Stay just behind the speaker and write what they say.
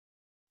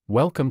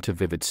Welcome to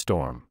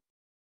Vividstorm.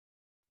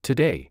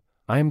 Today,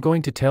 I am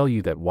going to tell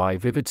you that why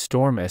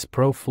Vividstorm S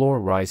Pro floor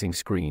rising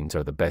screens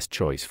are the best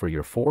choice for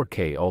your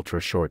 4K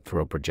ultra short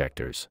throw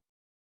projectors.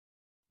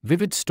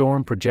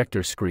 Vividstorm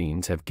projector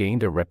screens have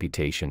gained a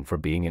reputation for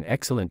being an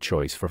excellent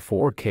choice for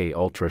 4K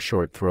ultra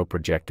short throw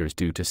projectors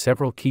due to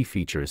several key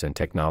features and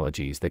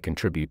technologies that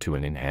contribute to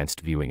an enhanced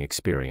viewing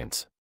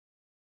experience.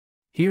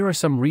 Here are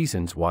some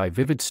reasons why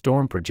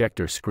Vividstorm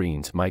projector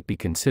screens might be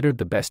considered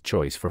the best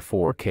choice for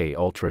 4K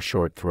ultra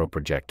short throw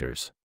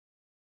projectors.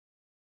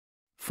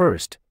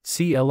 First,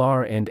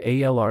 CLR and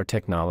ALR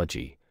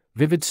technology.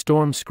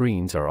 Vividstorm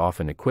screens are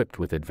often equipped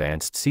with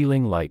advanced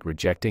ceiling light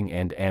rejecting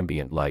and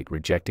ambient light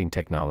rejecting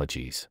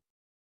technologies.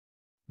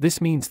 This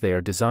means they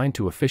are designed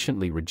to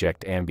efficiently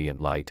reject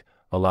ambient light,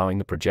 allowing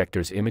the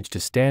projector's image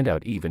to stand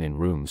out even in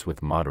rooms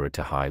with moderate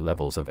to high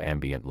levels of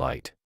ambient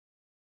light.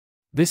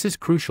 This is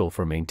crucial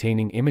for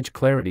maintaining image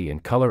clarity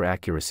and color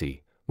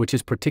accuracy, which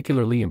is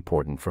particularly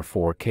important for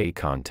 4K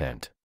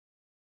content.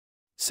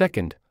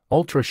 Second,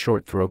 ultra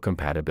short throw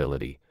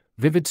compatibility.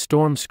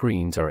 Vividstorm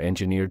screens are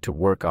engineered to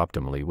work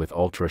optimally with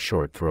ultra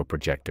short throw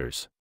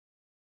projectors.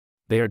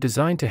 They are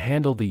designed to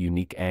handle the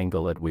unique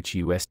angle at which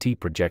UST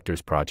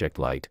projectors project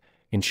light,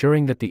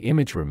 ensuring that the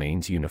image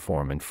remains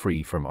uniform and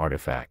free from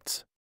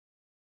artifacts.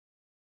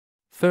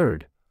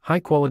 Third,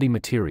 high-quality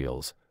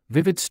materials.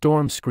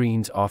 Vividstorm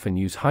screens often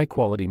use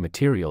high-quality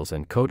materials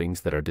and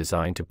coatings that are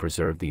designed to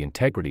preserve the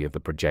integrity of the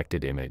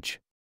projected image.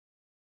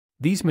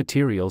 These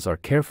materials are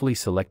carefully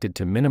selected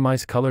to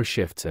minimize color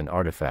shifts and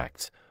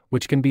artifacts,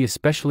 which can be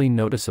especially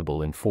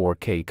noticeable in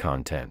 4K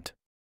content.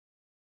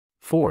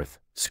 Fourth,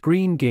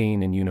 screen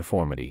gain and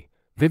uniformity.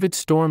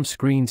 Vividstorm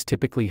screens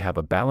typically have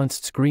a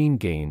balanced screen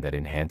gain that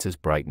enhances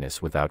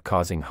brightness without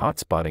causing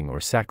hotspotting or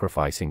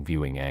sacrificing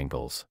viewing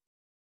angles.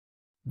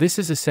 This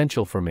is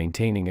essential for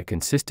maintaining a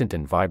consistent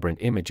and vibrant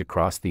image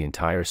across the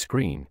entire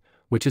screen,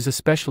 which is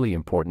especially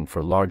important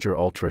for larger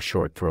ultra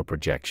short throw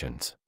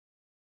projections.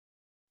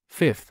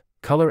 Fifth,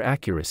 color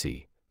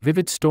accuracy.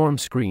 Vividstorm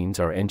screens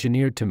are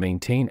engineered to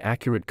maintain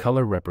accurate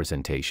color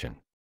representation.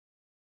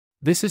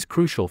 This is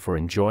crucial for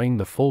enjoying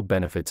the full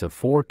benefits of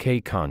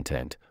 4K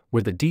content,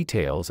 where the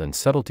details and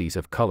subtleties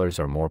of colors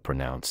are more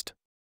pronounced.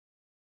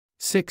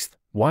 Sixth,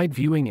 wide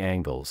viewing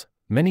angles.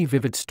 Many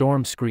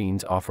Vividstorm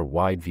screens offer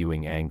wide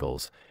viewing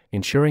angles,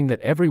 ensuring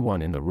that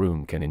everyone in the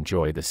room can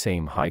enjoy the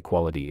same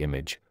high-quality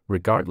image,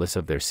 regardless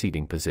of their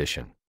seating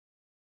position.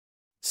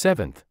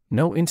 Seventh,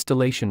 no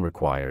installation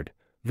required.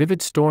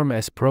 Vividstorm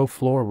S Pro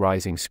floor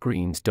rising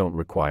screens don't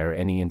require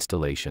any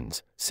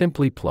installations,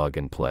 simply plug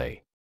and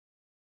play.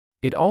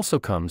 It also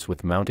comes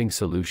with mounting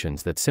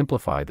solutions that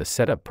simplify the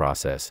setup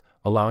process,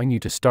 allowing you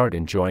to start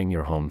enjoying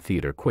your home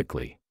theater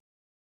quickly.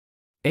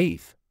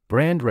 Eighth,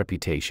 brand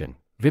reputation.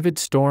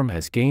 Vividstorm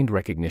has gained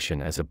recognition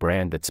as a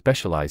brand that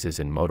specializes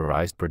in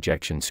motorized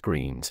projection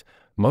screens,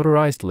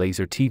 motorized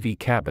laser TV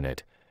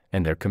cabinet,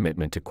 and their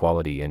commitment to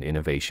quality and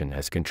innovation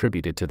has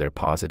contributed to their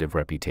positive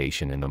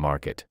reputation in the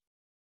market.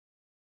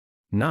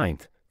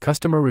 Ninth,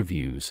 customer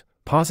reviews.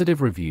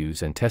 Positive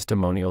reviews and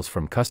testimonials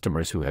from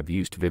customers who have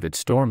used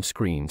Vividstorm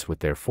screens with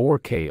their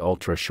 4K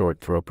ultra short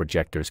throw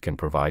projectors can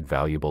provide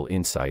valuable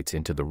insights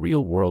into the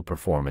real-world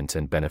performance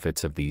and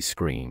benefits of these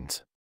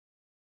screens.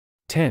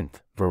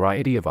 10th,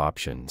 variety of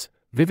options.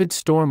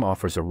 Vividstorm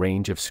offers a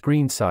range of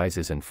screen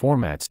sizes and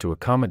formats to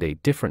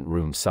accommodate different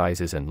room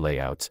sizes and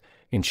layouts,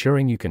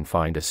 ensuring you can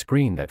find a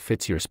screen that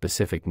fits your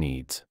specific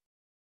needs.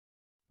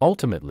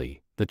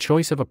 Ultimately, the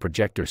choice of a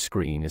projector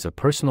screen is a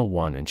personal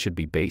one and should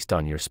be based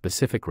on your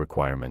specific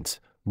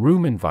requirements,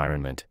 room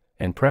environment,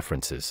 and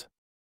preferences.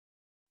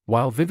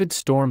 While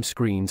Vividstorm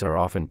screens are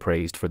often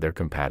praised for their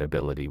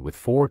compatibility with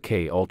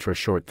 4K ultra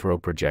short throw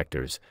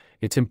projectors,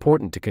 it's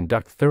important to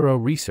conduct thorough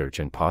research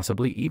and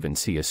possibly even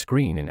see a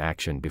screen in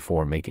action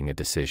before making a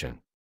decision.